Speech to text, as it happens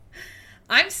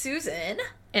I'm Susan.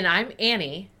 And I'm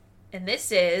Annie. And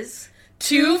this is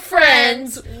Two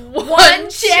Friends, One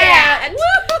Chat.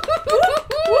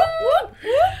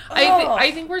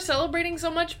 I think we're celebrating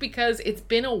so much because it's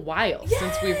been a while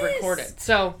since we've recorded.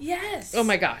 So yes. Oh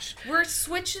my gosh. We're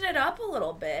switching it up a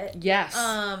little bit. Yes.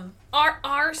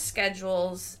 Our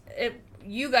schedules,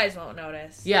 you guys won't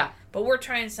notice. Yeah. But we're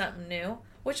trying something new,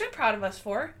 which I'm proud of us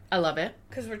for. I love it.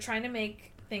 Because we're trying to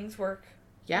make things work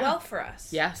well for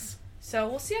us. Yes. So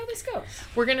we'll see how this goes.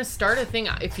 We're going to start a thing.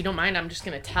 If you don't mind, I'm just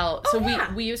going to tell.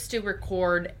 We used to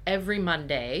record every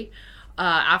Monday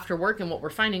after work. And what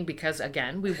we're finding, because,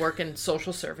 again, we work in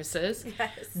social services,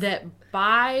 that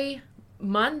by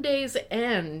Monday's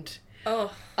end,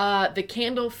 the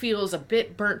candle feels a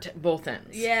bit burnt at both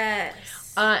ends.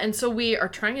 Yes. And so we are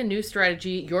trying a new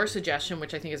strategy, your suggestion,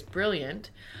 which I think is brilliant,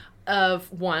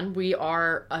 of one, we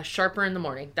are sharper in the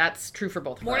morning. That's true for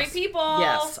both of us. Morning people.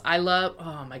 Yes. I love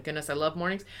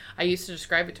mornings. I used to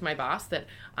describe it to my boss that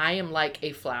I am like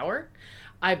a flower.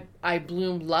 I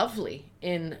bloom lovely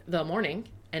in the morning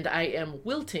and I am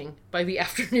wilting by the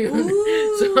afternoon.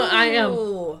 So I am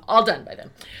all done by then.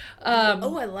 I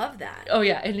love that. Oh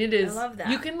yeah, and it is. I love that.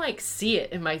 You can like see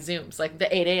it in my Zooms, like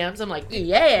the 8 a.m.s. I'm like,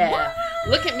 yeah, what?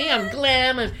 Look at me, I'm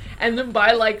glam, and then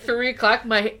by like 3 o'clock,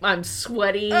 I'm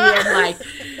sweaty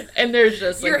and there's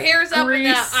just your like, hair's up in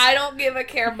grease. that I don't give a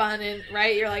care bun, and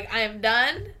right, you're like, I am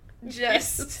done.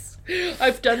 Just.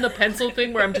 I've done the pencil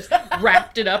thing where I'm just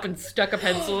wrapped it up and stuck a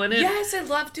pencil in it. Yes, I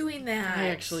love doing that. I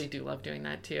actually do love doing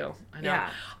that too. I know. Yeah.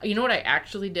 You know what I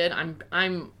actually did?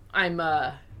 I'm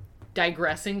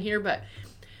digressing here, but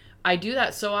I do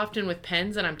that so often with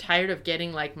pens, and I'm tired of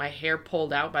getting like my hair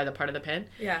pulled out by the part of the pen.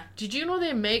 Yeah. Did you know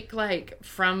they make like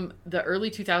from the early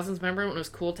 2000s? Remember when it was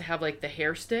cool to have like the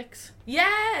hair sticks?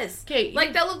 Yes. Okay.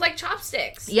 Like that looked like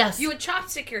chopsticks. Yes. You would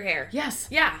chopstick your hair. Yes.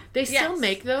 Yeah. They still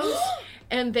make those,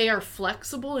 and they are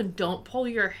flexible and don't pull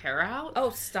your hair out.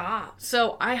 Oh, stop.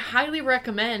 So I highly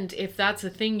recommend, if that's a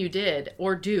thing you did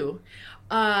or do,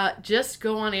 just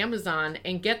go on Amazon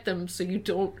and get them so you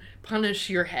don't punish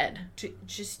your head.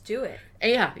 Just do it.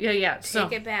 Yeah.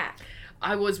 Take it back.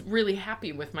 I was really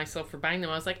happy with myself for buying them.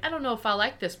 I was like, I don't know if I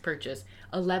like this purchase.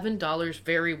 $11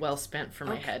 very well spent for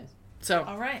my head. So.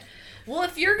 All right. Well,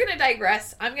 if you're going to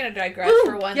digress, I'm going to digress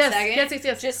for one second.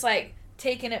 Yes. Just like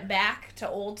taking it back to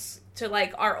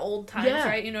like our old times,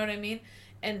 right? You know what I mean?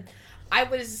 And I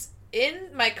was in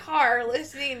my car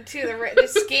listening to the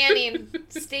scanning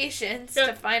stations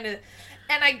to find it,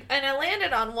 and I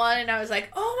landed on one, and I was like,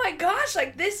 oh my gosh,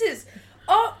 like this is,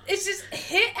 it's just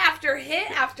hit after hit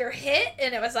after hit,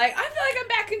 and it was like, I feel like I'm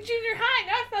back in junior high,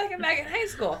 now I feel like I'm back in high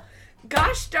school.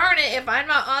 Gosh darn it, if I'm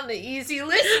not on the easy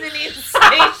listening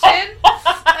station. And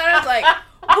I was like,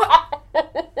 what?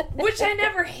 Which I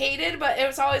never hated, but it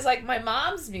was always like my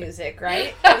mom's music,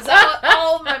 right? It was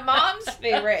all of my mom's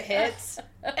favorite hits.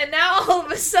 And now all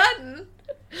of a sudden,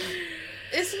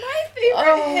 it's my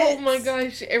favorite hits. Oh my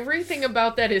gosh, everything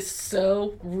about that is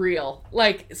so real.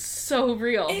 Like, so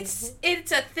real. It's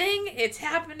a thing, it's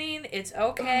happening, it's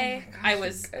okay. Oh gosh, I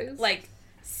was like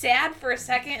sad for a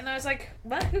second, and I was like,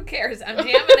 what? Who cares? I'm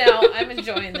jamming out. I'm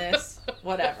enjoying this.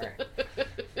 Whatever.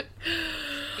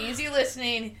 Easy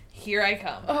listening. Here I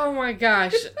come. Oh my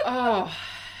gosh. Oh,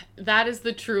 that is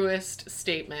the truest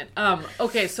statement.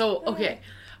 Okay.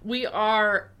 We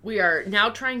are now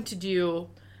trying to do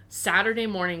Saturday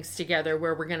mornings together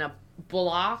where we're going to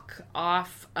block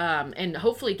off and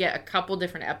hopefully get a couple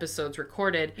different episodes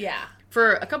recorded. Yeah.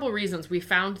 For a couple of reasons. We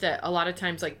found that a lot of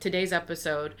times, like today's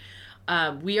episode,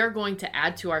 we are going to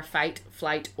add to our fight,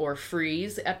 flight, or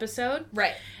freeze episode.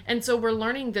 Right. And so we're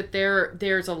learning that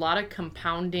there's a lot of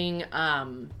compounding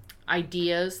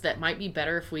ideas that might be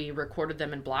better if we recorded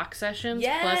them in block sessions.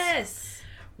 Yes. Plus,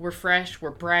 we're fresh,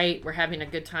 we're bright, we're having a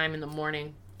good time in the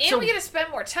morning. And we get to spend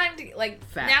more time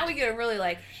now we get to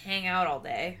really hang out all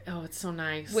day. Oh, it's so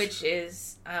nice. Which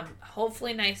is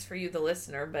hopefully nice for you, the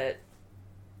listener, but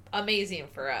amazing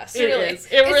for us. It really. Is.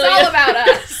 It's really all about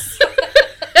us.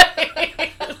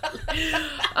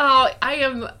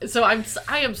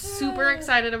 I am super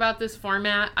excited about this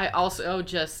format. I also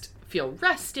just feel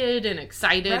rested and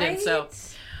excited, right? And so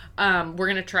we're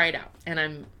gonna try it out,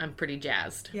 and I'm pretty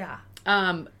jazzed. Yeah.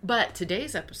 But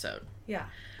today's episode,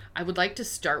 I would like to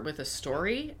start with a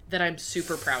story that I'm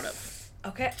super proud of.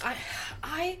 Okay,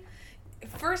 I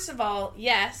first of all,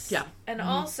 yes, yeah, and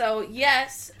also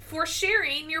yes for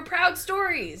sharing your proud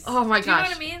stories. Oh my gosh, do you know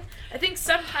what I mean? I think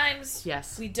sometimes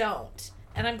we don't.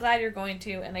 And I'm glad you're going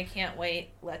to, and I can't wait.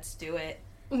 Let's do it.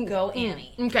 Go,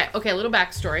 Annie. Okay, a little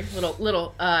backstory.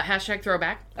 Little hashtag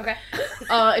throwback. Okay.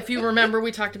 If you remember,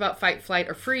 we talked about fight, flight,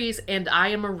 or freeze, and I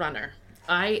am a runner.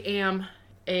 I am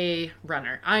a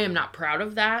runner. I am not proud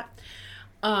of that.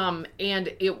 And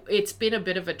it's been a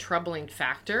bit of a troubling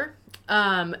factor.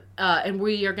 And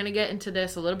we are going to get into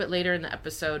this a little bit later in the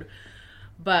episode.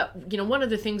 But, you know, one of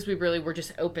the things we really were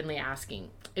just openly asking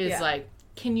is like,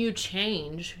 can you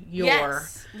change your...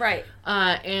 Yes, right.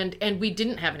 And we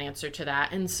didn't have an answer to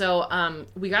that. And so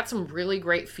we got some really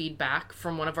great feedback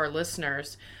from one of our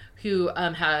listeners who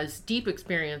has deep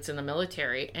experience in the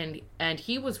military. And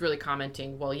he was really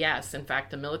commenting, well, yes, in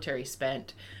fact, the military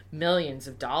spent millions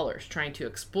of dollars trying to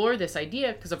explore this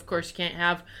idea because, of course, you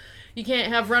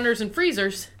can't have runners and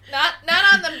freezers. Not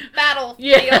on the battlefield.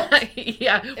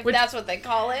 Yeah. If that's what they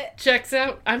call it. Checks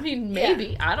out. I mean,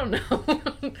 maybe. I don't know.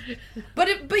 But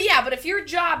if your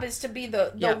job is to be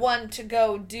the one to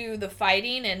go do the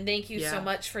fighting, and thank you so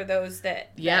much for those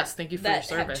that thank you for your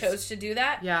service. Have chose to do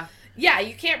that. Yeah,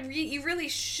 you can't. You really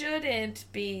shouldn't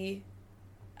be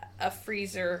a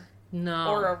freezer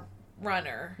or a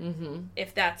runner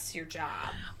if that's your job.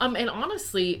 And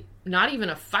honestly, not even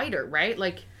a fighter, right?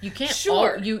 Like you can't.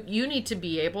 You need to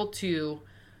be able to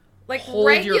like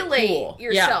regulate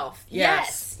yourself.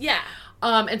 Yes. Yeah.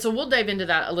 And so we'll dive into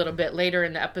that a little bit later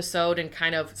in the episode and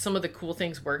kind of some of the cool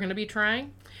things we're going to be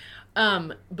trying.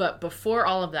 But before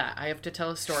all of that, I have to tell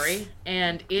a story,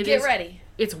 and Get ready.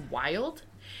 It's wild.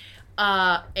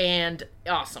 And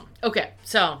awesome. Okay,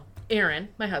 so Aaron,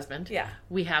 my husband. Yeah.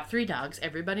 We have 3 dogs.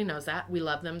 Everybody knows that. We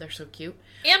love them. They're so cute.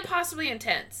 And possibly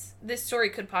intense. This story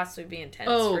could possibly be intense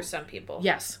for some people.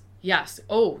 Yes.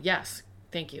 Oh, yes.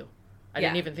 Thank you. I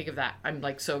didn't even think of that. I'm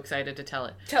like so excited to tell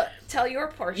it. Tell your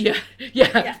portion.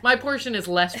 Yeah. My portion is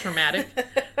less traumatic.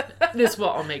 This will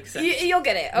all make sense. You'll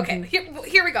get it. Okay.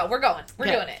 Here we go. We're going. We're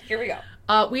doing it. Here we go.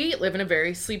 We live in a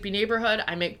very sleepy neighborhood.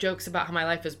 I make jokes about how my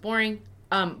life is boring.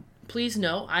 Please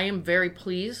know, I am very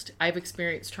pleased. I've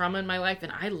experienced trauma in my life,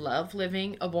 and I love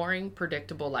living a boring,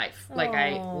 predictable life. Like,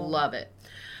 I love it.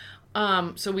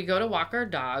 So we go to walk our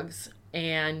dogs,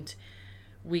 and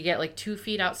we get like 2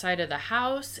 feet outside of the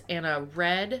house, and a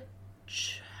red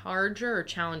Charger or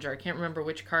Challenger, I can't remember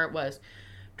which car it was,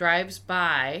 drives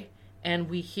by, and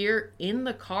we hear in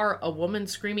the car a woman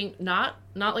screaming, not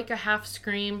like a half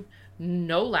scream,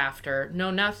 no laughter,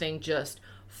 no nothing, just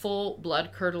full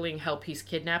blood-curdling help, he's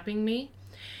kidnapping me.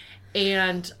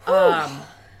 And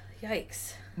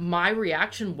yikes. My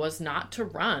reaction was not to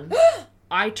run.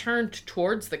 I turned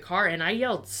towards the car and I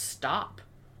yelled stop.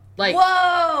 Like,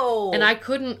 whoa. And I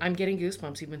couldn't, I'm getting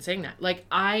goosebumps even saying that. Like,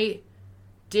 I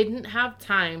didn't have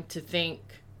time to think,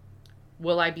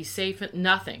 will I be safe?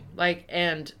 Nothing. Like,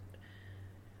 and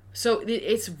so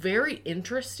it's very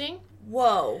interesting.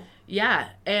 Whoa. Yeah.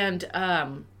 And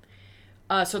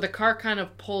so the car kind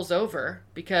of pulls over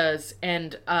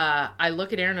and I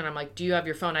look at Aaron and I'm like, do you have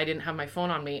your phone? I didn't have my phone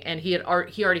on me. And he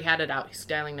already had it out. He's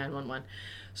dialing 911.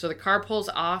 So the car pulls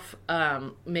off,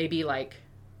 maybe like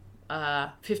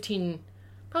 15,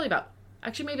 probably about,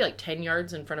 actually maybe like 10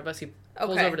 yards in front of us. He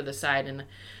pulls over to the side and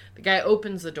the guy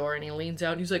opens the door and he leans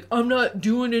out and he's like, I'm not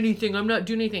doing anything.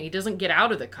 He doesn't get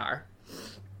out of the car.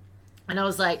 And I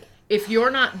was like, if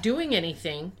you're not doing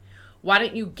anything, why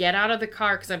don't you get out of the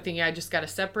car? Because I'm thinking I just got to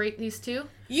separate these two.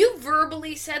 You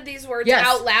verbally said these words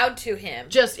out loud to him.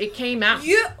 It came out.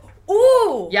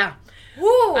 Ooh. Yeah.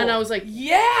 Ooh. And I was like,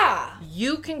 yeah.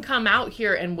 You can come out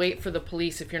here and wait for the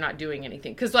police if you're not doing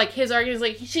anything. Because like his argument is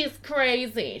like,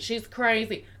 she's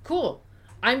crazy. Cool.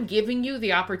 I'm giving you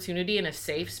the opportunity in a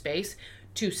safe space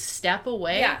to step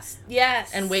away.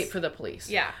 Yes. And wait for the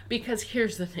police. Yeah. Because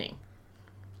here's the thing.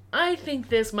 I think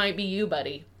this might be you,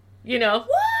 buddy. You know?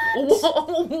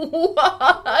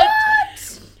 What?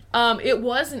 It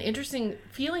was an interesting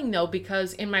feeling, though,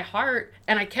 because in my heart,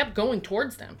 and I kept going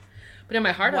towards them, but in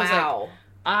my heart, I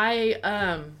was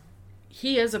like,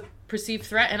 he is a perceived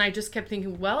threat, and I just kept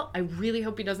thinking, well, I really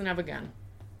hope he doesn't have a gun.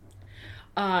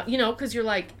 Because you're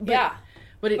like,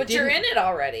 but you're in it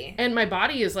already. And my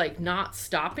body is like not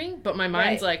stopping, but my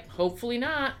mind's like, hopefully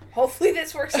not. Hopefully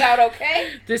this works out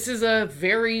okay. This is a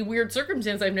very weird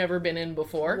circumstance I've never been in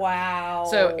before. Wow.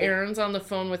 So Aaron's on the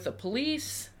phone with the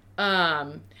police.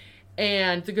 And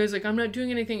the guy's like, I'm not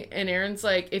doing anything. And Aaron's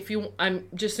like, I'm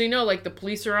just so you know, like the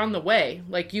police are on the way.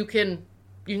 Like you can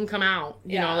come out.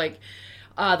 You know, like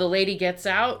the lady gets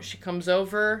out. She comes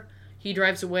over. He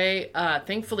drives away.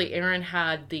 Thankfully, Aaron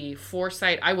had the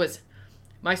foresight.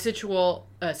 My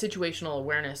situational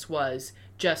awareness was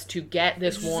just to get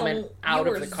this woman out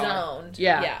of the car. Zoned.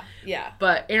 Yeah. Yeah.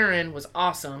 But Aaron was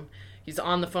awesome. He's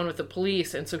on the phone with the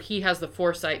police, and so he has the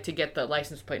foresight to get the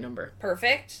license plate number.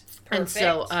 Perfect. And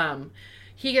so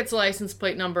he gets the license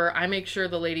plate number. I make sure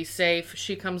the lady's safe.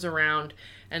 She comes around,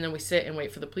 and then we sit and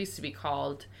wait for the police to be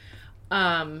called.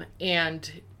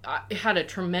 And it had a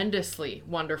tremendously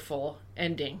wonderful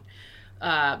ending.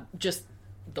 Just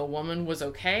the woman was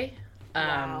okay.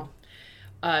 Wow.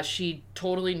 She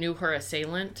totally knew her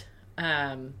assailant.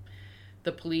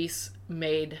 The police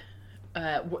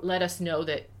let us know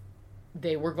that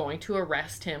they were going to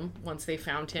arrest him once they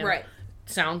found him. Right.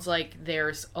 Sounds like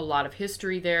there's a lot of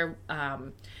history there.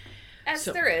 As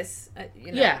there is,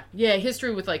 you know. Yeah,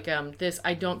 history with like this.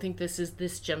 I don't think this is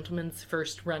this gentleman's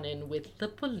first run-in with the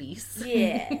police.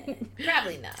 Yeah,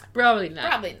 probably not. Probably not.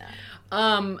 Probably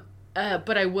not.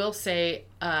 But I will say,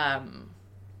 a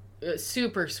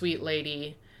super sweet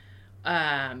lady.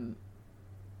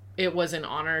 It was an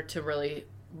honor to really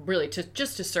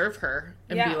to serve her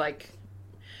and be like,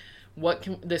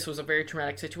 this was a very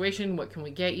traumatic situation. What can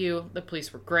we get you? The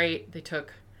police were great. They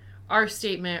took our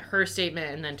statement, her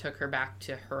statement, and then took her back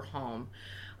to her home.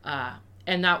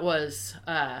 And that was,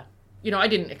 I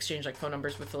didn't exchange like phone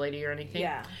numbers with the lady or anything.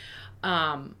 Yeah.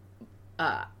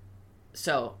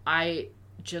 So I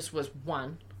just was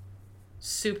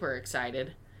super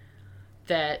excited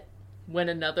that when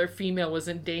another female was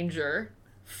in danger,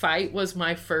 fight was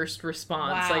my first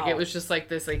response. Wow. Like, it was just like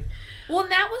this, like... Well,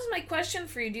 that was my question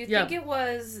for you. Do you think it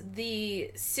was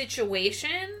the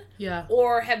situation? Yeah.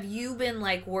 Or have you been,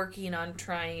 like, working on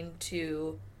trying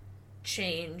to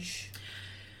change?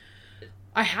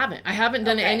 I haven't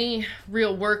done any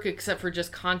real work except for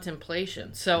just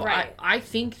contemplation. So I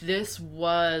think this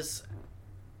was...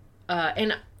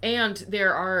 And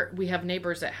we have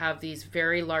neighbors that have these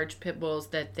very large pit bulls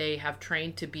that they have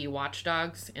trained to be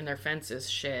watchdogs, and their fence is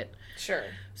shit. Sure.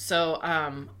 So,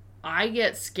 I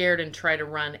get scared and try to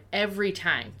run every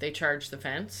time they charge the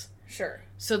fence. Sure.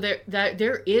 So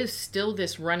there is still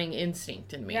this running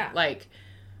instinct in me. Yeah. Like,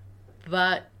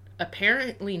 but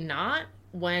apparently not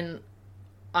when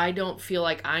I don't feel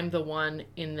like I'm the one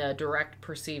in the direct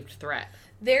perceived threat.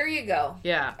 There you go.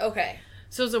 Yeah. Okay.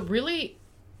 So it's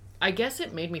I guess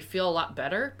it made me feel a lot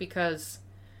better because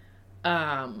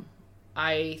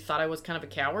I thought I was kind of a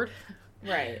coward.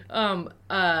 Right. And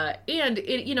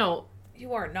it,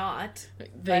 you are not.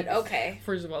 But okay.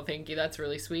 First of all, thank you. That's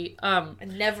really sweet. I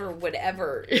never would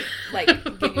ever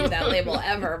give you that label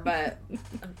ever, but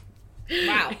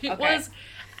wow. Okay. It was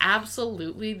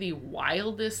absolutely the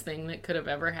wildest thing that could have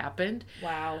ever happened.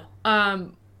 Wow.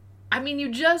 I mean, you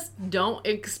just don't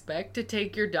expect to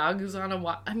take your dogs on a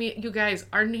walk. I mean, you guys,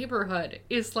 our neighborhood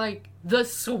is like the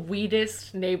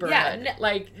sweetest neighborhood.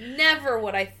 Yeah, never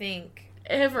would I think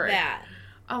ever that.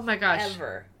 Oh my gosh.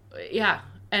 Ever. Yeah.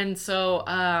 And so,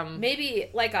 maybe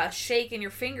like a shake in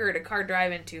your finger at a car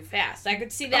driving too fast. I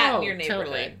could see that in your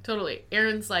neighborhood. Totally.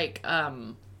 Aaron's like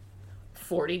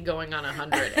 40 going on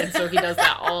 100, and so he does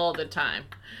that all the time.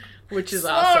 Which is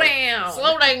awesome.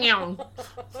 Slow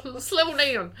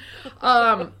down.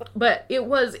 But it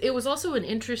was also an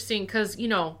interesting, because,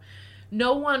 no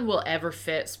one will ever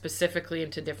fit specifically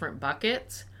into different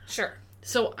buckets. Sure.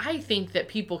 So I think that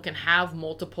people can have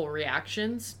multiple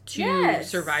reactions to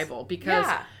survival, because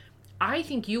I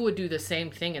think you would do the same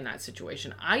thing in that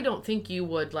situation. I don't think you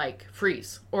would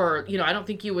freeze, or, I don't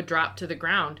think you would drop to the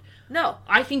ground. No.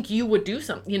 I think you would do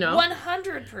something,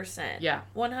 100%. Yeah.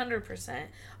 100%.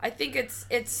 I think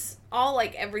it's all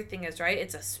everything is, right?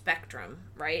 It's a spectrum,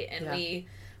 right? And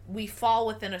we fall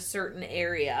within a certain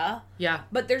area. Yeah.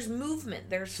 But there's movement,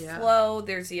 there's flow,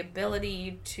 there's the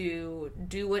ability to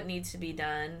do what needs to be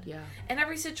done. Yeah. And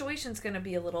every situation's going to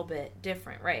be a little bit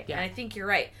different, right? Yeah. And I think you're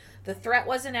right. The threat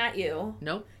wasn't at you.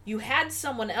 Nope. You had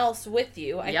someone else with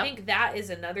you. I think that is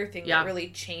another thing that really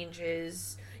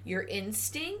changes your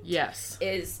instinct. Yes.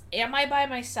 Am I by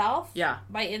myself? Yeah.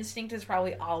 My instinct is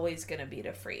probably always going to be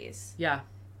to freeze. Yeah.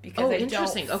 Because I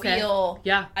don't feel...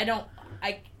 Yeah.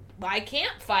 I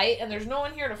can't fight, and there's no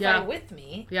one here to fight with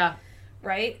me. Yeah.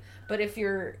 Right? But if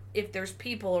there's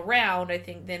people around, I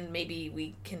think then maybe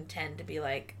we can tend to be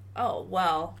like, oh,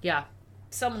 well... Yeah.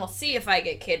 Someone will see if I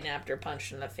get kidnapped or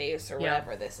punched in the face or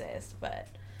whatever this is, but...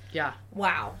 Yeah.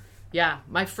 Wow. Yeah.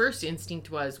 My first instinct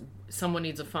was someone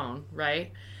needs a phone,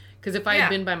 right? Because if I had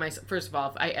been by myself, first of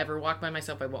all, if I ever walk by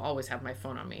myself, I will always have my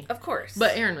phone on me. Of course.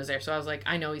 But Aaron was there, so I was like,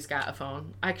 I know he's got a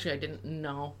phone. Actually, I didn't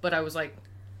know, but I was like,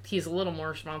 he's a little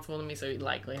more responsible than me, so he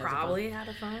likely has probably had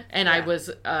a phone. And I was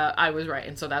right,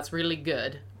 and so that's really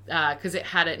good. Because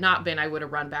had it not been, I would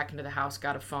have run back into the house,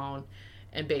 got a phone,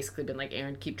 and basically been like,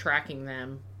 Aaron, keep tracking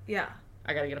them. Yeah.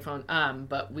 I gotta get a phone.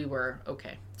 But we were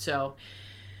okay. So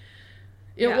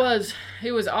it was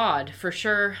odd for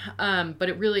sure. But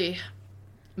it really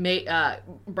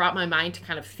brought my mind to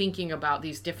kind of thinking about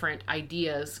these different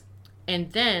ideas.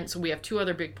 And then, so we have two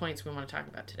other big points we want to talk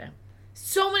about today.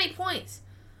 So many points.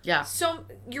 Yeah. So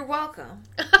you're welcome.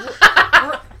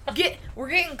 We're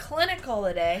getting clinical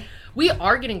today. We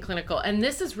are getting clinical, and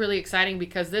this is really exciting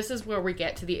because this is where we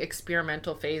get to the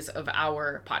experimental phase of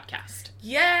our podcast.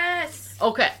 Yes.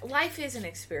 Okay. Life is an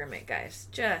experiment, guys.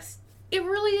 It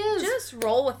really is. Just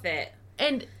roll with it.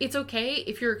 And it's okay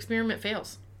if your experiment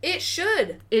fails. It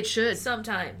should. It should.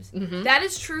 Sometimes. Mm-hmm. That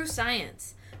is true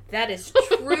science. That is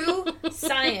true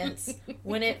science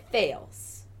when it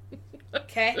fails.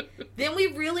 Okay? Then we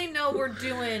really know we're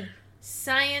doing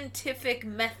scientific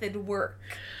method work.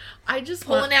 I just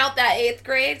pulling out that 8th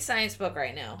grade science book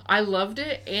right now. I loved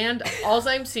it, and all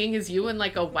I'm seeing is you in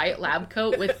like a white lab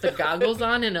coat with the goggles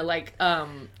on and a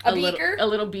beaker, a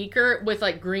little beaker with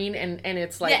like green, and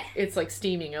it's like it's like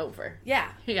steaming over.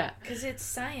 Yeah, yeah, because it's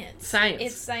science. Science.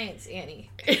 It's science, Annie.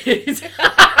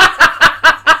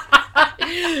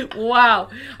 Wow,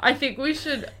 I think we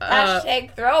should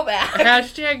hashtag throwback.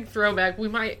 Hashtag throwback. We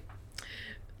might.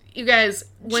 You guys,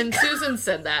 when Susan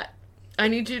said that, I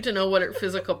need you to know what her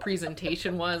physical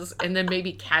presentation was, and then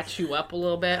maybe catch you up a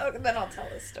little bit. Okay, then I'll tell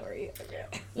the story. Okay.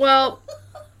 Well,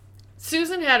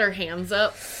 Susan had her hands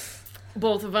up,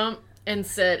 both of them, and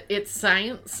said, "It's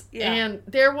science." Yeah. And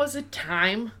there was a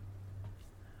time.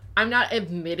 I'm not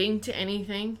admitting to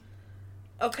anything.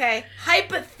 Okay.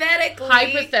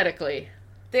 Hypothetically.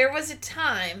 There was a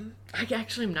time. I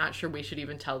actually am not sure we should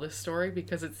even tell this story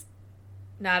because it's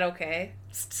not okay.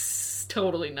 It's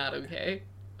totally not okay.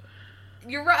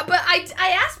 You're right, but I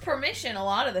ask permission a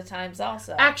lot of the times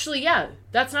also. Actually, yeah.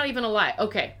 That's not even a lie.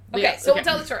 Okay. Okay, so we'll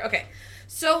tell the story. Okay.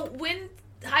 So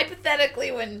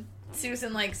hypothetically, when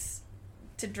Susan likes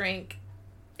to drink.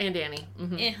 And Annie.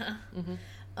 Mm-hmm. Yeah.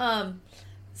 Mm-hmm.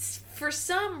 For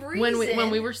some reason. When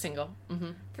we were single.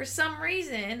 Mm-hmm. For some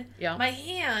reason. Yeah. My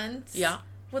hands. Yeah.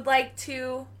 Would like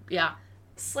to. Yeah.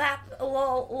 Slap a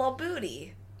little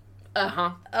booty.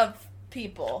 Uh-huh. Of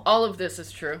people. All of this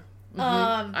is true.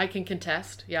 Mm-hmm. I can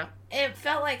contest. Yeah. It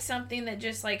felt like something that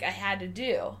just like I had to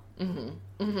do. Mm-hmm.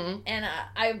 Mm-hmm. And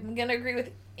I'm gonna agree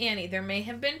with Annie. There may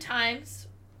have been times,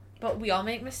 but we all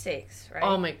make mistakes, right?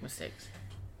 All make mistakes.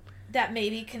 That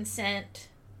maybe consent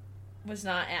was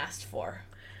not asked for.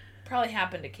 Probably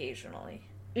happened occasionally.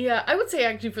 Yeah, I would say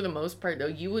actually for the most part though,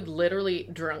 you would literally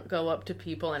drunk go up to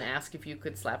people and ask if you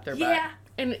could slap their butt. Yeah.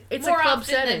 And it's more a club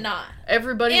often setting. Than not.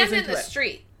 Everybody was into it. And in the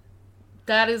street.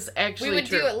 That is actually true. We would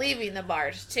true. do it leaving the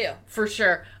bars too. For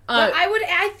sure. But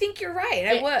I think you're right.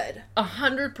 I would.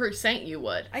 100% you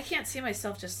would. I can't see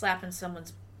myself just slapping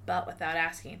someone's butt without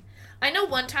asking. I know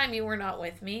one time you were not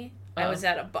with me. I was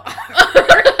at a bar.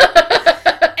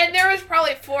 And there was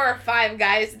probably 4 or 5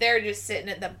 guys there just sitting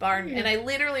at the bar. And I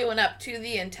literally went up to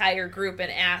the entire group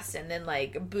and asked, and then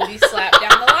like booty slapped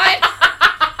down the line.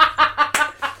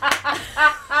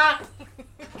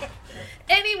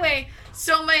 Anyway,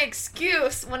 so my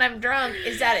excuse when I'm drunk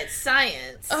is that it's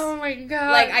science. Oh my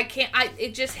god! Like I can't.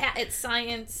 It's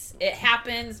science. It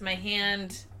happens. My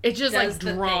hand. It's just like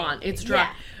drawn. It's drawn.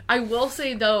 Yeah. I will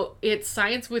say though, it's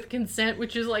science with consent,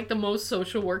 which is like the most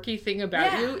social worky thing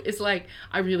about you. Is like,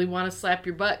 I really want to slap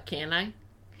your butt. Can I?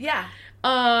 Yeah.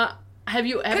 Have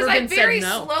you ever been said no? Because I very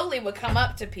slowly would come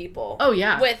up to people. Oh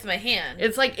yeah. With my hand.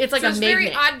 It's like so a magnet. It's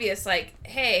very obvious. Like,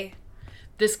 hey.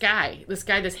 This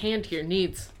hand here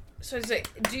needs. So it's like,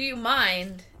 do you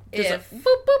mind if... boop,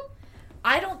 boop.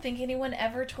 I don't think anyone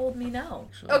ever told me no.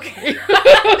 Sure. Okay.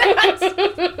 That's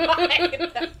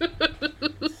fine.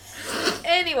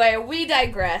 Anyway, we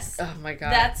digress. Oh my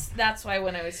god. That's why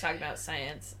when I was talking about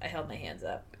science, I held my hands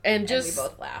up. And we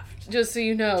both laughed. Just so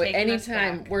you know,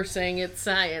 anytime we're saying it's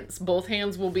science, both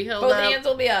hands will be held up. Both hands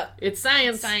will be up. It's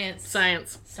science.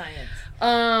 Science.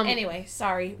 Anyway,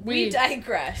 sorry. We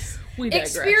digress.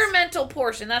 Experimental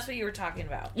portion. That's what you were talking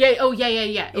about. Yeah. Oh,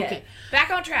 yeah. Okay.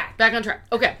 Back on track.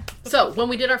 Okay. So, when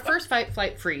we did our first fight,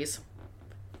 flight, freeze.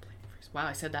 Wow,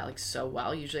 I said that like so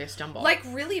well. Usually I stumble. Like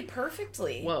really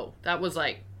perfectly. Whoa. That was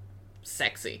like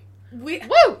sexy.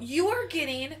 Woo! You are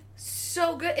getting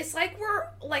so good. It's like we're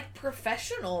like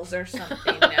professionals or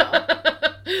something now.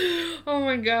 Oh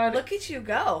my god. Look at you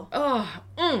go.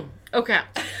 Okay.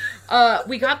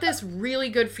 We got this really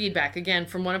good feedback again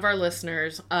from one of our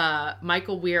listeners.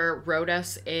 Michael Weir wrote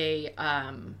us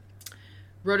an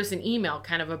email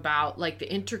kind of about like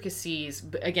the intricacies.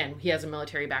 Again, he has a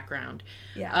military background.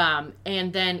 Yeah.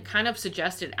 And then kind of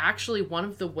suggested actually one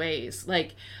of the ways,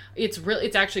 like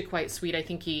it's actually quite sweet. I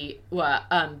think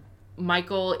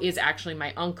Michael is actually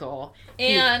my uncle.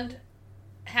 And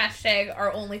hashtag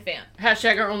our only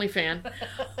fan.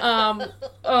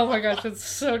 Oh my gosh, that's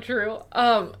so true.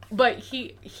 But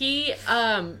he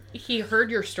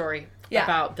heard your story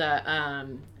about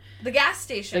the gas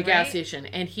station. The gas station,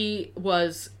 and he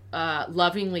was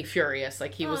lovingly furious.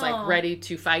 Like he was like ready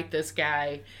to fight this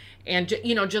guy, and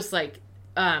just like,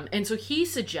 and so he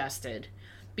suggested,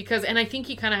 because, and I think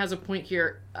he kind of has a point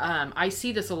here. I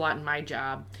see this a lot in my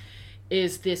job,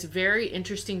 is this very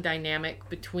interesting dynamic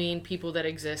between people that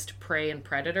exist, prey and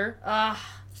predator.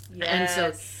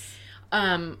 Yes.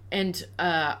 And so,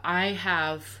 I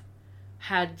have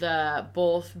had the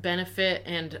both benefit,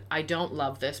 and I don't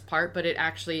love this part, but it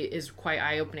actually is quite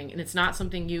eye-opening, and it's not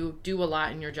something you do a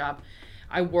lot in your job.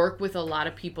 I work with a lot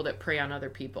of people that prey on other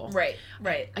people. Right.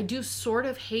 I do sort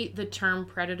of hate the term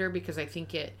predator because I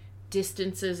think it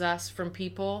distances us from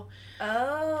people.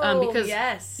 Because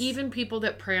yes. even people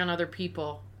that prey on other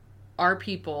people are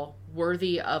people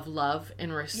worthy of love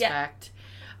and respect.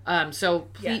 So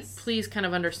please kind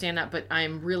of understand that, but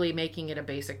I'm really making it a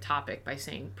basic topic by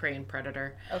saying prey and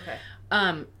predator. Okay.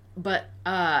 But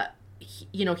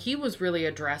he was really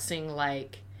addressing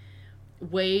like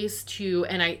ways to,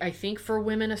 and I think for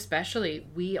women especially,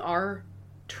 we are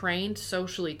trained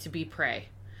socially to be prey.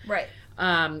 Right.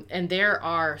 And there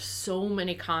are so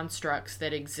many constructs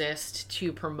that exist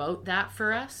to promote that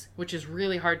for us, which is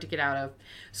really hard to get out of.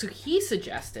 So he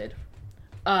suggested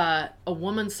a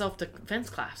woman's self-defense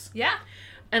class. Yeah.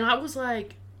 And I was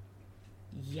like,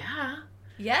 yeah.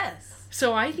 Yes.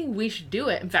 So I think we should do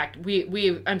it. In fact,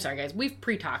 I'm sorry guys, we've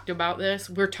pre-talked about this.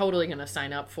 We're totally going to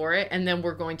sign up for it, and then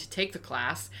we're going to take the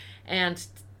class and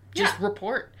just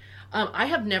report. I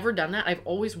have never done that. I've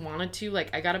always wanted to.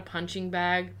 Like, I got a punching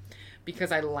bag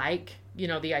because I like,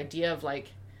 the idea of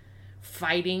like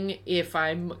fighting if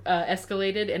I'm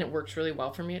escalated, and it works really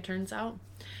well for me, it turns out.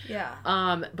 Yeah.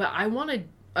 But I want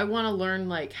to learn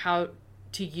like how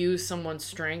to use someone's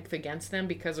strength against them,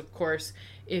 because of course,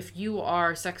 if you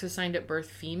are sex assigned at birth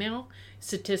female,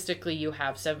 statistically you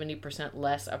have 70%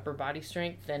 less upper body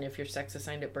strength than if you're sex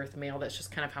assigned at birth male. That's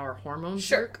just kind of how our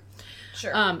hormones work.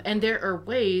 Sure. And there are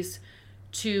ways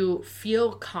to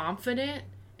feel confident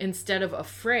instead of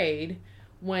afraid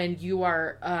when you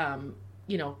are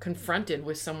confronted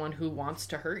with someone who wants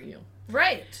to hurt you.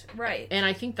 Right. And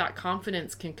I think that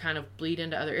confidence can kind of bleed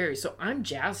into other areas. So I'm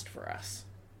jazzed for us.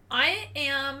 I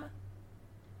am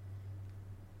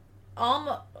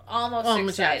almost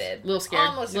excited. A little scared.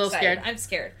 Almost excited. Scared. I'm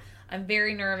scared. I'm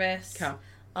very nervous. Okay.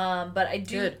 But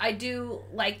I do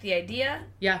like the idea.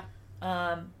 Yeah.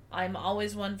 I'm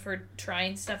always one for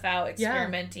trying stuff out,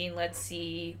 experimenting. Yeah. Let's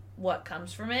see what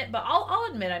comes from it. But I'll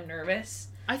admit I'm nervous.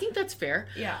 I think that's fair.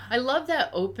 Yeah. I love that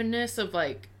openness of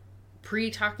like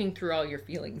pre-talking through all your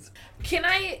feelings. Can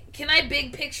I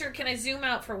big picture? Can I zoom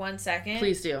out for 1 second?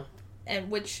 Please do.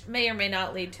 And which may or may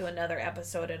not lead to another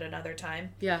episode at another time.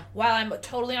 Yeah. While I'm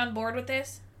totally on board with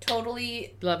this,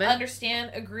 totally love it,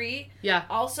 understand, agree. Yeah.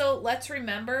 Also, let's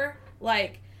remember,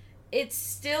 like, it's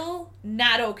still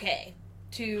not okay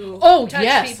to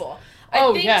touch people.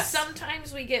 I think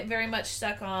sometimes we get very much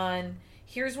stuck on,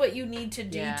 here's what you need to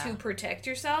do to protect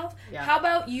yourself. Yeah. How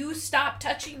about you stop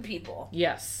touching people?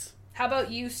 Yes. How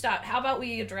about you stop? How about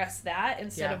we address that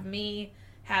instead of me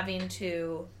having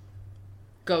to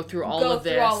go through all of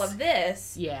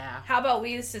this. Yeah. How about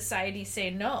we as society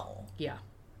say no? Yeah.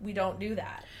 We don't do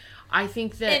that. I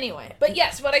think that anyway, but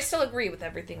yes, but I still agree with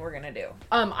everything we're gonna do.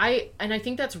 I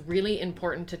think that's really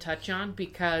important to touch on,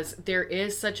 because there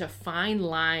is such a fine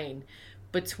line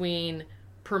between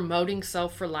promoting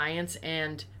self-reliance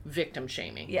and victim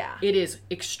shaming. Yeah. It is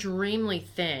extremely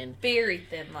thin. Very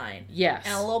thin line. Yes.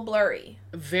 And a little blurry.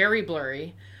 Very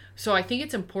blurry. So I think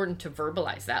it's important to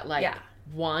verbalize that. Like,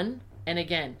 one, and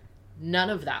again, none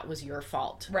of that was your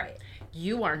fault. Right.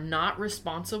 You are not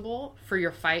responsible for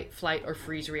your fight, flight, or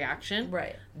freeze reaction.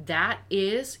 Right. That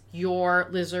is your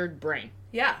lizard brain.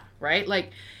 Yeah. Right?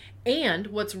 Like, and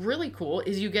what's really cool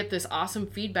is you get this awesome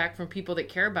feedback from people that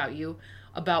care about you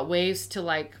about ways to,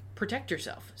 like, protect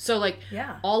yourself. So, like,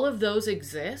 all of those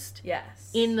exist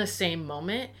in the same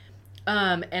moment.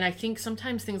 And I think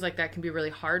sometimes things like that can be really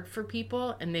hard for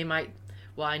people, and they might,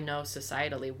 well, I know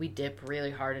societally we dip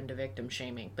really hard into victim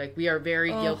shaming. Like, we are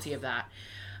very guilty of that.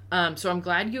 So I'm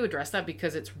glad you addressed that,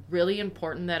 because it's really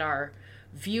important that our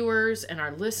viewers and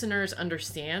our listeners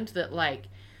understand that, like,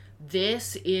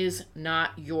 this is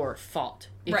not your fault.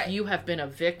 If you have been a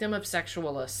victim of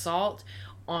sexual assault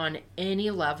on any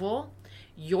level,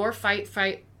 your fight,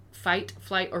 flight,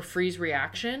 or freeze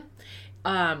reaction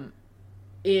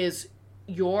is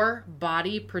your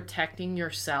body protecting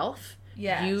yourself.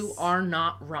 Yes. You are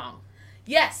not wrong.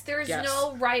 Yes, there is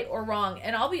no right or wrong.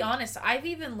 And I'll be honest, I've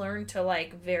even learned to,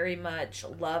 like, very much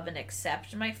love and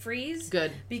accept my freeze.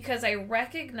 Good. Because I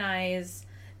recognize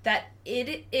that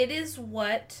it is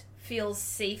what feels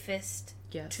safest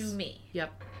to me.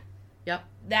 Yep. Yep.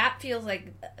 That feels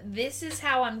like this is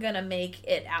how I'm going to make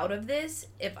it out of this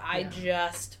if I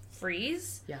just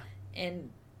freeze and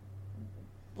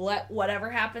let whatever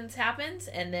happens,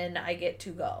 and then I get to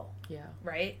go. Yeah.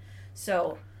 Right?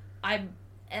 So I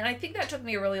think that took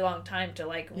me a really long time to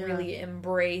like really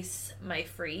embrace my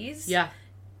freeze. Yeah.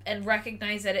 And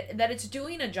recognize that it's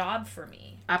doing a job for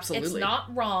me. Absolutely. It's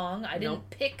not wrong. I didn't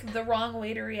pick the wrong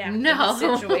way to react in the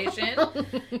situation.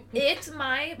 It's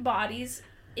my body's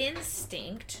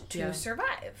instinct to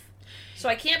survive. So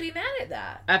I can't be mad at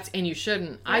that. And you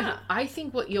shouldn't. Yeah. I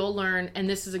think what you'll learn, and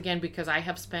this is again because I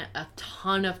have spent a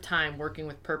ton of time working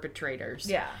with perpetrators.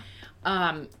 Yeah.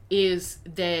 Is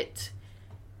that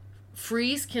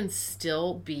freeze can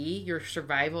still be your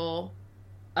survival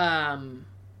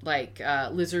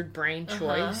lizard brain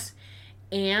choice.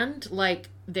 And like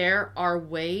there are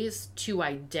ways to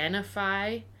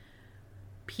identify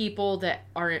people that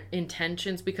are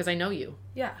intentions, because I know you.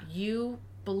 Yeah. You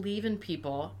believe in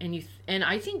people, and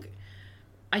I think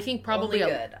probably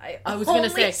only good. I was going to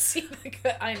say see the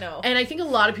good. I know. And I think a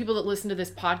lot of people that listen to this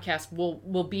podcast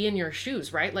will be in your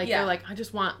shoes, right? Like they're like, I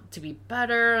just want to be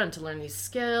better and to learn these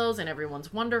skills, and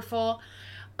everyone's wonderful.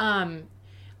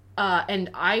 And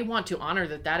I want to honor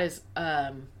that is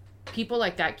people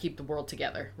like that keep the world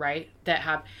together, right? That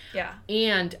have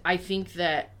and I think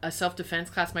that a self-defense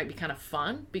class might be kind of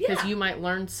fun because you might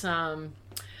learn some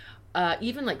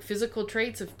even like physical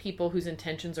traits of people whose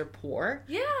intentions are poor.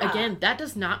 Yeah. Again, that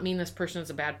does not mean this person is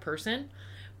a bad person,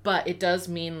 but it does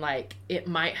mean like it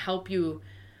might help you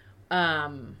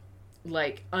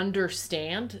like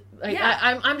understand. Like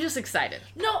I'm just excited.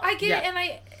 No, I get it,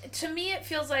 and to me it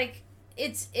feels like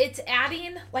it's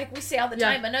adding, like we say all the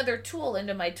time, another tool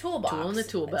into my toolbox. Tool in the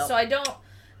tool belt. So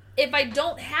if I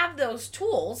don't have those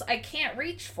tools, I can't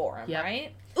reach for them,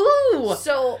 right? Ooh!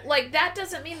 So, like, that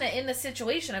doesn't mean that in the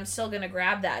situation I'm still going to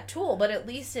grab that tool, but at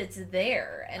least it's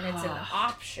there, and it's an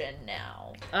option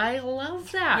now. I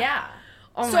love that. Yeah.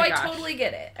 Oh so my gosh. I totally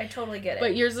get it.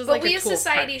 But yours is like a tool. But we as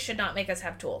society should not make us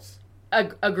have tools.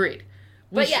 Agreed.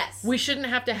 We shouldn't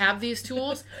have to have these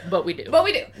tools, but we do.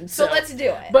 So let's do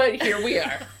it. But here we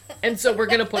are. And so we're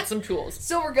going to put some tools.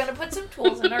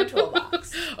 In our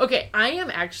toolbox. Okay, I am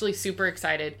actually super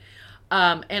excited.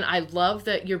 And I love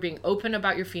that you're being open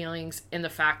about your feelings and the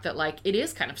fact that, like, it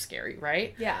is kind of scary,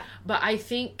 right? Yeah. But I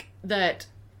think that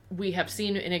we have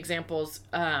seen in examples,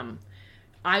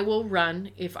 I will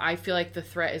run if I feel like the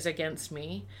threat is against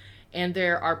me. And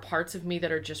there are parts of me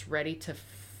that are just ready to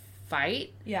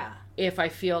fight. Yeah. If I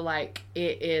feel like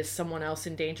it is someone else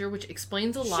in danger, which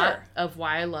explains a lot of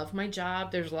why I love my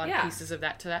job. There's a lot of pieces of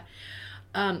that to that.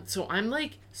 So I'm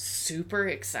like super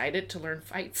excited to learn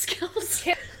fight skills.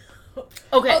 Okay.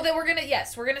 Oh, then we're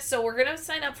gonna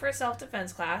sign up for a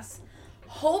self-defense class.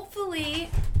 Hopefully,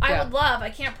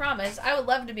 I can't promise, I would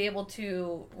love to be able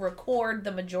to record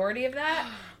the majority of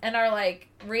that and our, like,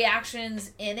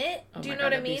 reactions in it. Do you know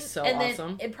what I mean? So and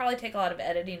awesome. Then it'd probably take a lot of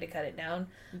editing to cut it down.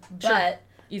 But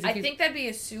I think that'd be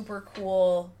a super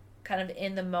cool kind of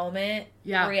in the moment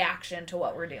reaction to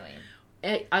what we're doing.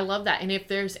 I love that. And if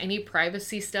there's any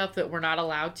privacy stuff that we're not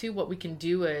allowed to, what we can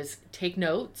do is take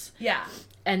notes. Yeah.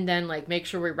 And then, like, make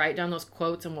sure we write down those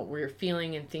quotes and what we're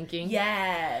feeling and thinking.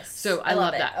 Yes. So I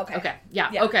love that. Okay.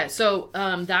 Yeah. Okay. So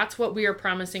that's what we are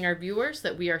promising our viewers,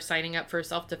 that we are signing up for a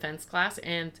self-defense class,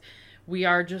 and we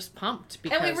are just pumped.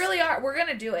 And we really are. We're going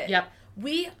to do it. Yep.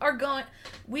 We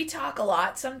talk a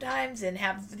lot sometimes and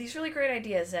have these really great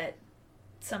ideas that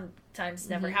sometimes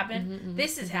never happen.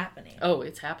 This is happening. Oh,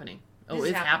 it's happening.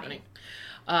 It's happening.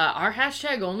 Our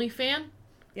hashtag OnlyFan.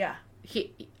 Yeah.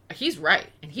 He's right,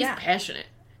 and he's passionate,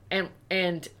 and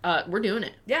we're doing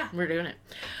it. Yeah, we're doing it.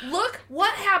 Look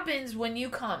what happens when you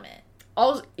comment.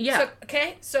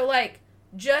 So like,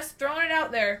 just throwing it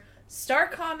out there.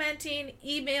 Start commenting,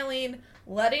 emailing,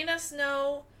 letting us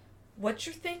know what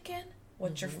you're thinking,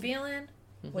 what you're feeling,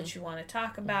 what you want to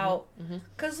talk about.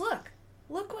 Because look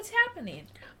what's happening.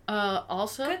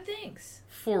 Also, good things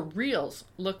for reals.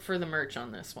 Look for the merch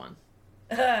on this one.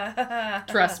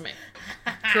 Trust me.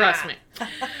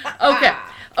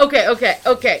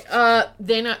 Okay.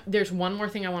 Then there's one more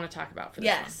thing I want to talk about for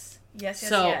this one. Yes.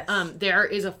 So, there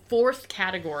is a fourth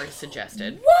category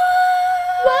suggested.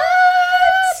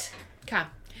 What? Okay.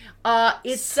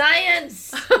 It's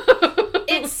science.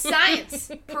 It's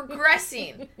science.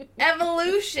 Progressing.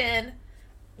 Evolution.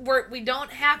 We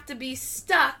don't have to be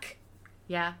stuck.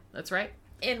 Yeah, that's right.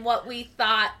 In what we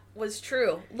thought was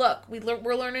true. Look,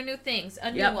 we're learning new things.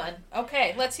 A new one.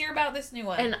 Okay, let's hear about this new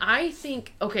one. And I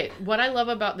think, what I love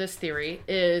about this theory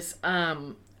is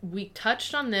we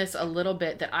touched on this a little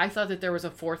bit, that I thought that there was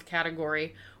a fourth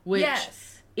category, which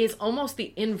is almost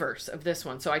the inverse of this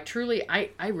one. So I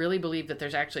really believe that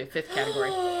there's actually a fifth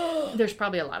category. There's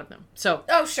probably a lot of them. So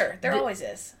oh, sure. There always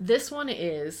is. This one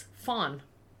is fawn.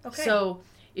 Okay. So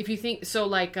if you think, so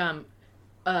like,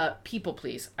 people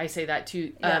please. I say that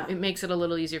too. Yeah. It makes it a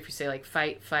little easier if you say like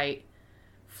fight, flight,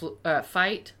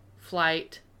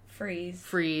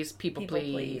 freeze, people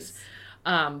please.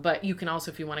 But you can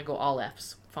also, if you want to go all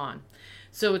F's, fawn.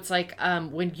 So it's like,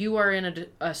 when you are in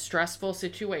a stressful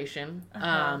situation,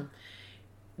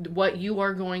 what you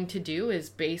are going to do is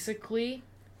basically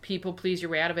people please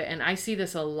your way out of it. And I see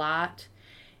this a lot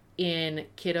in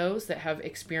kiddos that have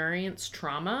experienced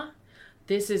trauma.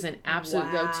 This is an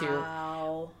absolute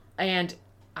go-to. And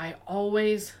I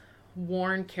always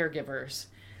warn caregivers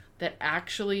that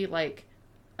actually, like,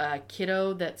 a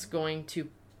kiddo that's going to,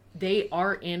 they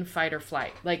are in fight or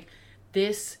flight. Like,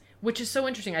 this, which is so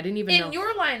interesting. I didn't even know. In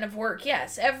your line of work,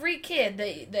 yes. Every kid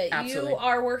that you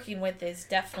are working with is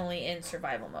definitely in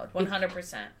survival mode,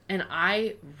 100%. And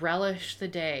I relish the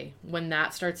day when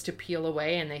that starts to peel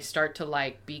away and they start to,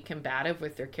 like, be combative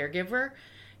with their caregiver.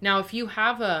 Now, if you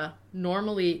have a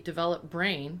normally developed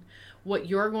brain, what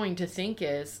you're going to think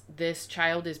is this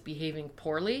child is behaving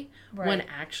poorly, when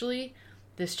actually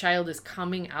this child is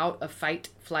coming out of fight,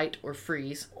 flight, or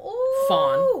freeze,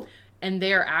 fawn, and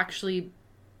they're actually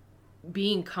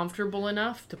being comfortable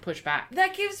enough to push back.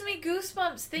 That gives me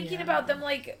goosebumps thinking about them,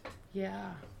 like...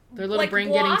 Yeah. Their little brain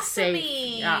blossoming.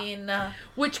 Getting safe. Yeah.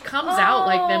 Which comes out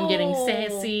like them getting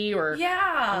sassy or...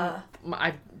 Yeah.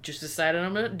 I've just decided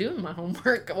I'm not doing my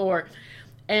homework.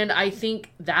 And I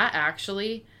think that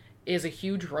actually is a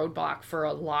huge roadblock for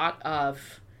a lot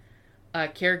of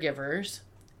caregivers.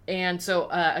 And so,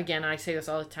 again, I say this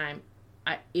all the time.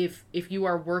 If you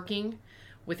are working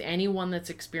with anyone that's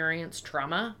experienced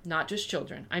trauma, not just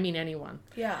children, I mean anyone.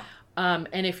 Yeah.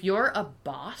 And if you're a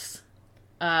boss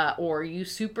or you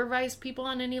supervise people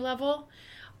on any level,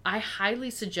 I highly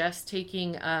suggest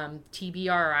taking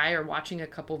TBRI or watching a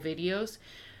couple videos.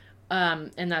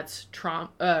 And that's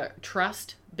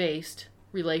trust-based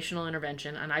relational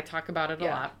intervention. And I talk about it a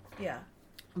lot. Yeah.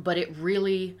 But it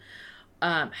really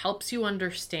helps you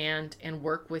understand and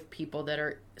work with people that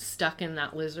are stuck in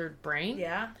that lizard brain.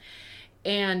 Yeah.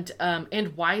 And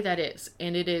why that is.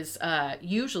 And it is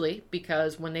usually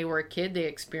because when they were a kid, they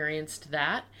experienced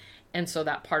that. And so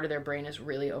that part of their brain is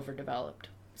really overdeveloped.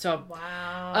 So,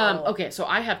 wow. Okay, so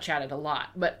I have chatted a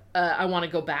lot, but I want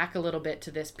to go back a little bit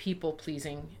to this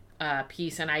people-pleasing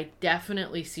piece, and I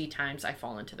definitely see times I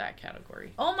fall into that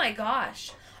category. Oh my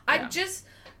gosh. Yeah.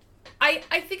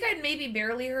 I think I'd maybe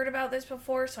barely heard about this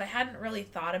before, so I hadn't really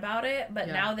thought about it, but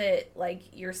now that, like,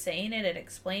 you're saying it and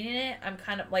explaining it, I'm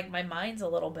kind of, like, my mind's a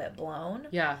little bit blown.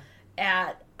 Yeah.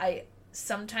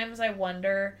 Sometimes I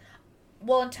wonder,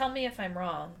 well, and tell me if I'm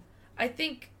wrong, I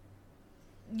think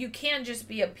you can just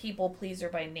be a people pleaser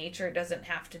by nature. It doesn't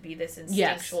have to be this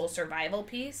instinctual survival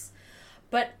piece.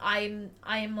 But I'm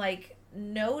like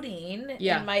noting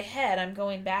in my head, I'm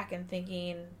going back and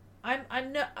thinking,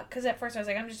 I'm not, because at first I was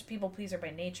like, I'm just a people pleaser by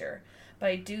nature. But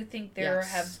I do think there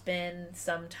have been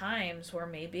some times where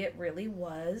maybe it really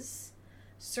was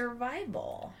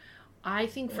survival. I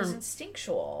think it was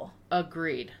instinctual.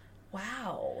 Agreed.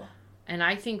 Wow. And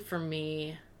I think for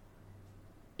me,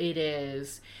 it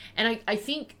is, and I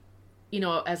think, you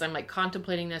know, as I'm like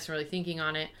contemplating this and really thinking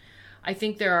on it, I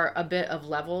think there are a bit of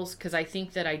levels, because I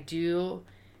think that I do,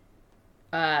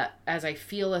 as I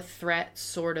feel a threat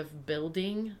sort of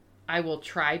building, I will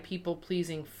try people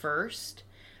pleasing first,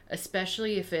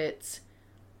 especially if it's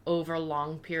over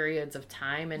long periods of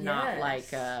time and not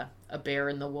like a bear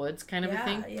in the woods kind of a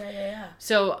thing. Yeah.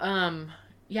 So,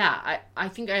 I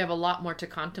think I have a lot more to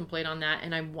contemplate on that,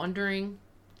 and I'm wondering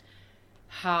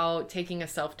how taking a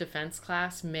self-defense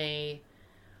class may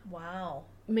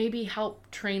maybe help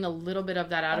train a little bit of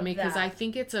that out of me, because I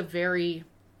think it's a very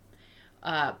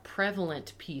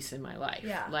prevalent piece in my life.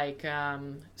 Yeah. Like,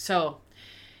 so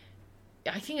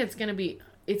I think it's going to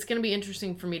be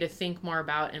interesting for me to think more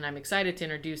about, and I'm excited to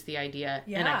introduce the idea.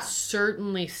 Yeah. And I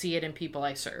certainly see it in people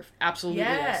I serve. Absolutely,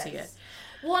 I see it.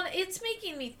 Well, it's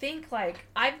making me think, like,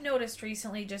 I've noticed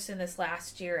recently just in this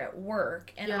last year at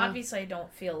work, and obviously I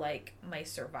don't feel like my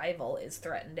survival is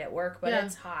threatened at work, but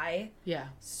it's high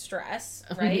stress,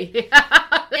 right?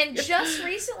 And just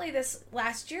recently this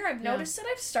last year, I've noticed that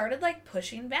I've started, like,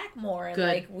 pushing back more, and,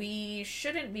 like, we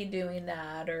shouldn't be doing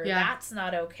that, or that's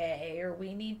not okay, or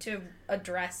we need to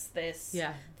address this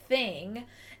thing.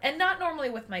 And not normally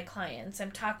with my clients.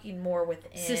 I'm talking more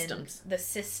within the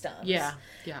systems. Yeah.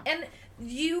 And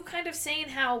you kind of saying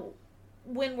how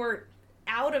when we're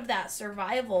out of that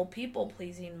survival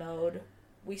people-pleasing mode,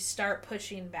 we start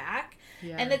pushing back.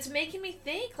 Yeah. And it's making me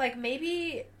think, like,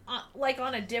 maybe, like,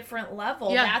 on a different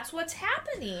level, that's what's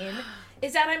happening,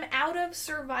 is that I'm out of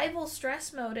survival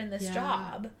stress mode in this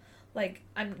job. Like,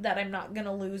 I'm not going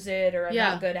to lose it, or I'm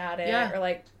not good at it, or,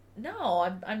 like,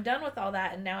 no, I'm done with all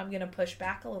that, and now I'm going to push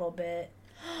back a little bit.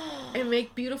 And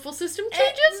make beautiful system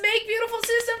changes?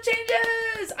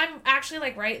 I'm actually,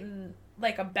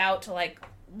 like, about to, like,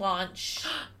 launch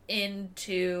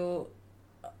into...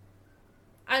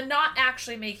 I'm not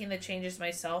actually making the changes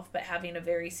myself, but having a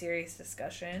very serious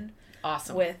discussion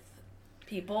with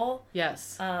people.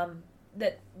 Yes.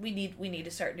 That we need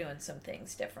to start doing some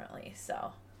things differently.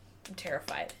 So I'm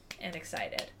terrified and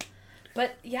excited.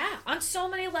 But yeah, on so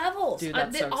many levels. Dude,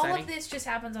 that's so exciting. All of this just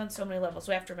happens on so many levels.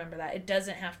 We have to remember that. It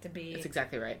doesn't have to be... That's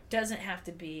exactly right. Doesn't have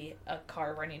to be a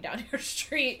car running down your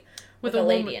street with a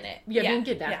lady in it. Yeah, being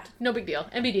kidnapped. Yeah. No big deal.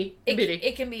 MBD.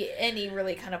 It can be any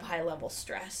really kind of high level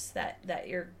stress that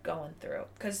you're going through.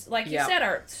 Because like you said,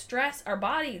 our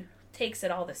body takes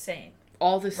it all the same.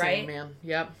 All the same, man.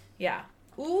 Yep. Yeah.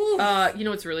 Ooh. You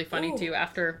know what's really funny too?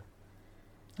 After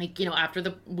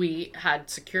we had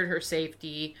secured her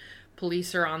safety,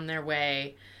 police are on their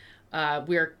way.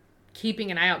 We're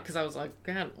keeping an eye out because I was like,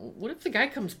 God, what if the guy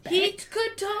comes back? He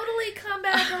could totally come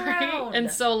back around. Right? And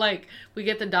so, like, we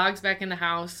get the dogs back in the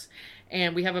house,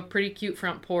 and we have a pretty cute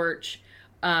front porch.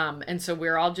 And so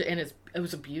we're all and it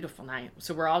was a beautiful night.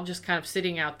 So we're all just kind of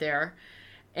sitting out there.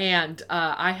 And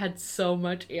I had so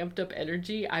much amped up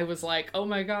energy. I was like, oh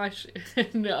my gosh.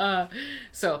 And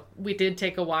so we did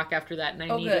take a walk after that, and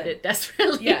I needed it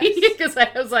desperately. Because I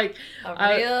was like...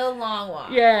 A real long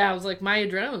walk. Yeah, I was like, my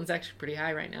adrenaline's actually pretty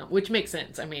high right now, which makes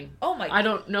sense. I mean, I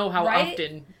don't know how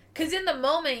often... Because in the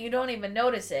moment, you don't even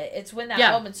notice it. It's when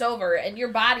that moment's over, and your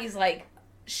body's like...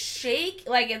 shake,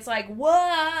 like it's like,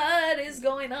 what is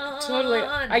going on? Totally.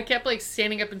 I kept like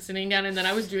standing up and sitting down, and then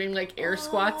I was doing like air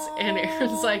squats, and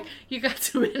Aaron's like, you got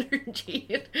some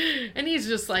energy. And he's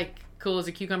just like cool as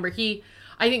a cucumber.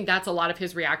 I think that's a lot of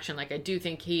his reaction. Like, I do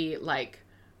think he like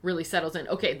really settles in.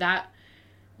 Okay, that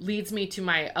leads me to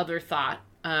my other thought.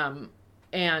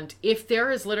 And if there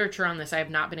is literature on this, I have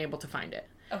not been able to find it.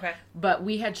 Okay. But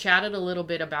we had chatted a little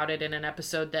bit about it in an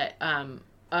episode that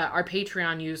our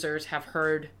Patreon users have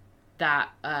heard that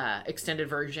extended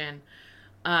version,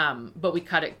 but we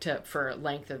cut it for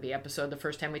length of the episode. The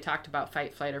first time we talked about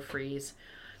fight, flight, or freeze.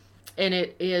 And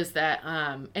it is that,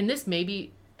 and this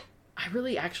maybe, I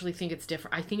really actually think it's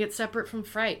different. I think it's separate from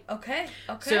fright. Okay.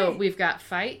 So we've got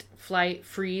fight, flight,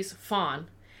 freeze, fawn.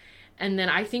 And then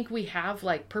I think we have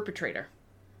like perpetrator.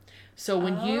 So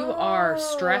when you are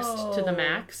stressed to the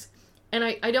max, and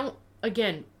I don't,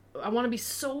 again, I want to be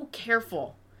so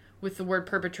careful with the word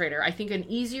perpetrator. I think an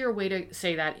easier way to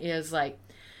say that is like,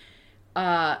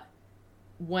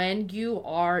 when you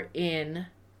are in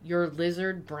your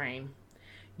lizard brain,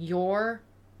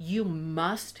 you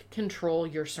must control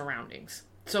your surroundings.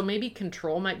 So maybe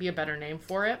control might be a better name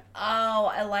for it.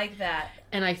 Oh, I like that.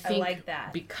 And I think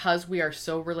because we are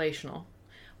so relational,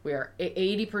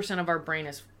 80% of our brain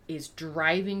is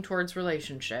driving towards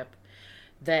relationship,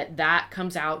 that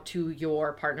comes out to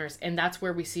your partners, and that's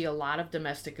where we see a lot of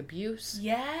domestic abuse.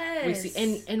 Yes. We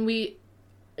see, and we,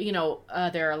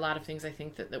 there are a lot of things I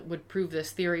think that would prove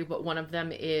this theory, but one of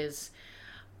them is,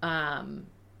 on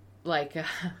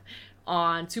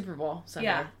Super Bowl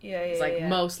Sunday. It's like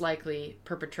most likely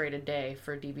perpetrated day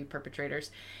for DV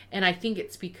perpetrators, and I think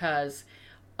it's because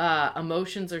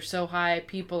emotions are so high,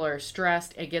 people are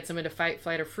stressed, it gets them into fight,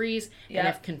 flight, or freeze, and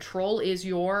if control is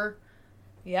your...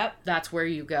 that's where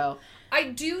you go. I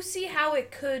do see how it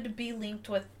could be linked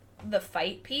with the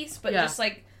fight piece, but just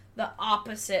like the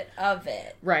opposite of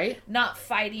it. Right. Not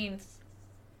fighting.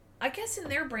 I guess in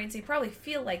their brains, they probably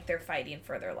feel like they're fighting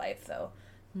for their life, though.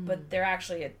 But they're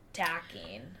actually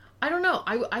attacking. I don't know.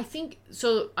 I think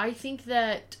so. I think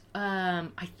that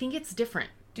I think it's different.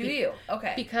 Do you?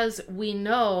 Okay. Because we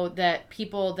know that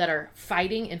people that are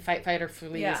fighting in fight, flight, or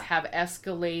freeze have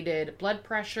escalated blood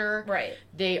pressure. Right.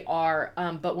 They are,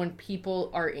 but when people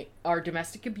are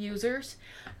domestic abusers,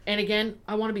 and again,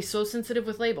 I want to be so sensitive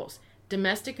with labels.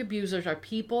 Domestic abusers are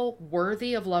people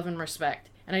worthy of love and respect.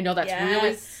 And I know that's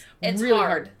really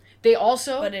hard. They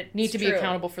also need to be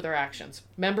accountable for their actions.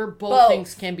 Remember, both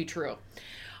things can be true.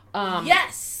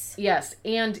 Yes.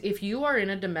 And if you are in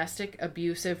a domestic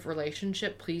abusive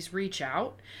relationship, please reach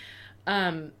out.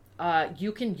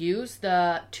 You can use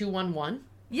the 211.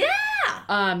 Yeah.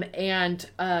 And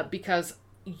because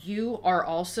you are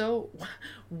also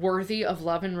worthy of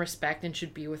love and respect and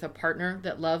should be with a partner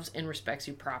that loves and respects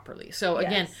you properly. So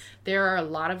again, there are a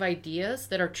lot of ideas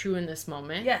that are true in this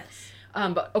moment. Yes.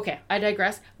 But okay, I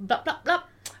digress. Blah, blah, blah.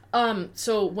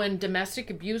 So when domestic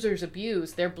abusers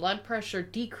abuse, their blood pressure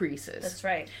decreases. That's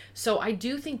right. So I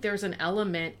do think there's an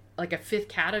element, like a fifth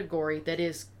category, that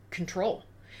is control.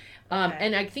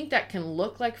 And I think that can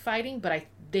look like fighting, but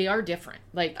they are different.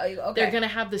 Like, they're going to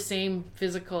have the same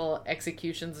physical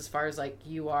executions as far as, like,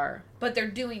 you are. But they're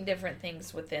doing different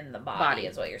things within the body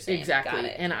is what you're saying. Exactly.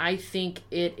 And I think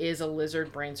it is a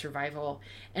lizard brain survival.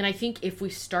 And I think if we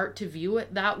start to view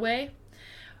it that way,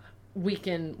 we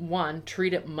can, one,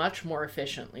 treat it much more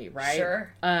efficiently, right?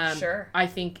 Sure. Sure. I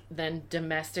think then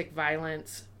domestic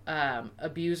violence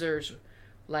abusers,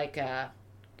 like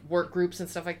work groups and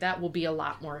stuff like that, will be a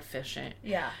lot more efficient.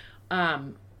 Yeah.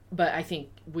 But I think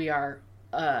we are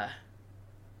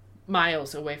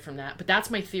miles away from that. But that's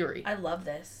my theory. I love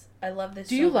this. I love this.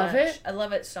 Do you love it? I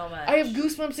love it so much. I have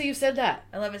goosebumps that you said that.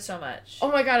 I love it so much. Oh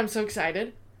my God, I'm so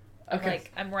excited. Okay.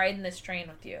 I'm riding this train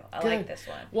with you. I Good. like this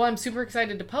one. Well, I'm super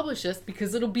excited to publish this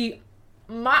because it'll be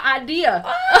my idea.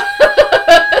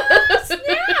 Oh,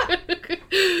 snap!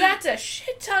 That's a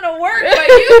shit ton of work, but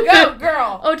you go,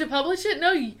 girl. Oh, to publish it?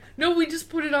 No, we just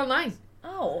put it online.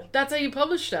 Oh. That's how you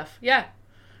publish stuff. Yeah.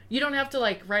 You don't have to,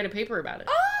 like, write a paper about it.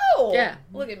 Oh! Yeah.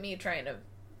 Look at me trying to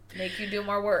make you do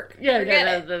more work. Yeah,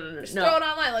 Forget it. Just throw it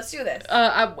online. Let's do this.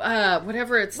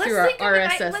 Whatever, it's through our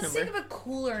RSS number. Let's think of a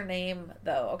cooler name,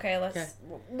 though, okay?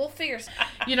 We'll figure something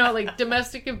out. You know, like,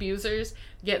 domestic abusers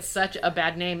get such a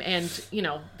bad name, and, you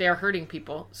know, they're hurting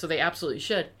people, so they absolutely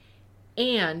should.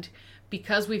 And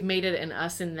because we've made it an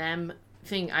us and them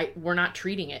thing, we're not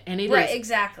treating it, and it is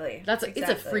exactly. It's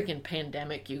a freaking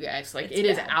pandemic, you guys. Like, it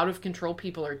is out of control.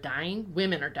 People are dying.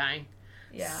 Women are dying.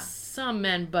 Yeah. Some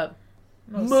men, but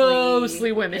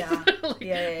mostly women. Yeah.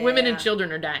 Like, women and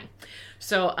children are dying.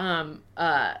 So,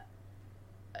 I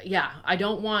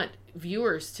don't want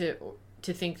viewers to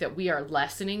think that we are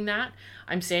lessening that.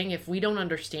 I'm saying if we don't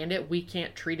understand it, we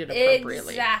can't treat it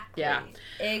appropriately. Exactly. Yeah.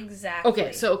 Exactly.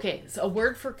 Okay, so a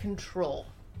word for control.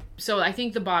 So I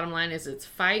think the bottom line is it's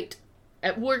fight.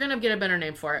 We're going to get a better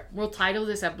name for it. We'll title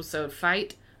this episode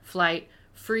Fight, Flight,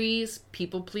 Freeze,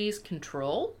 People Please,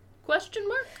 Control? ?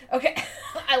 Okay.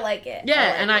 I like it.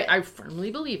 Yeah, I firmly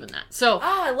believe in that. So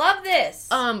I love this.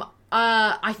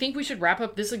 I think we should wrap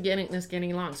up this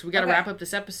getting long. So we got to wrap up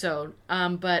this episode.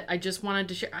 But I just wanted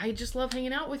to share. I just love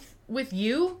hanging out with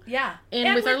you. Yeah.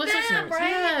 And with our listeners. Right?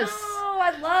 Yes.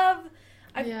 Oh,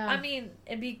 I mean,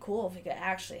 it'd be cool if we could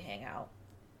actually hang out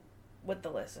with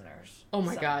the listeners. Oh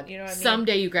my God. You know what I mean?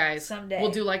 Someday, you guys. Someday. We'll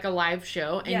do like a live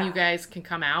show and you guys can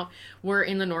come out. We're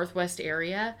in the Northwest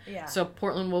area. Yeah. So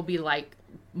Portland will be like,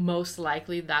 most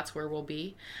likely that's where we'll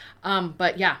be.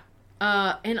 But yeah.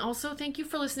 And also thank you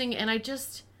for listening. And I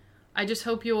just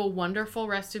hope you have a wonderful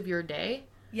rest of your day.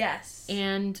 Yes.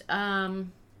 And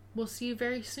we'll see you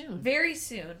very soon. Very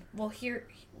soon.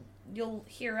 You'll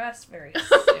hear us very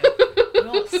soon. We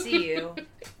won't see you.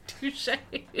 Touche.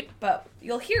 But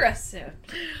you'll hear us soon.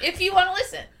 If you want to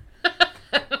listen.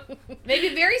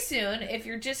 Maybe very soon if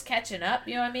you're just catching up,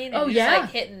 you know what I mean? And you're just like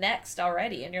hitting next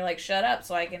already. And you're like, shut up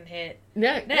so I can hit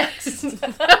next.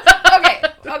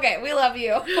 Okay, we love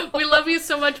you. We love you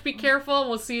so much. Be careful and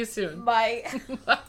we'll see you soon. Bye.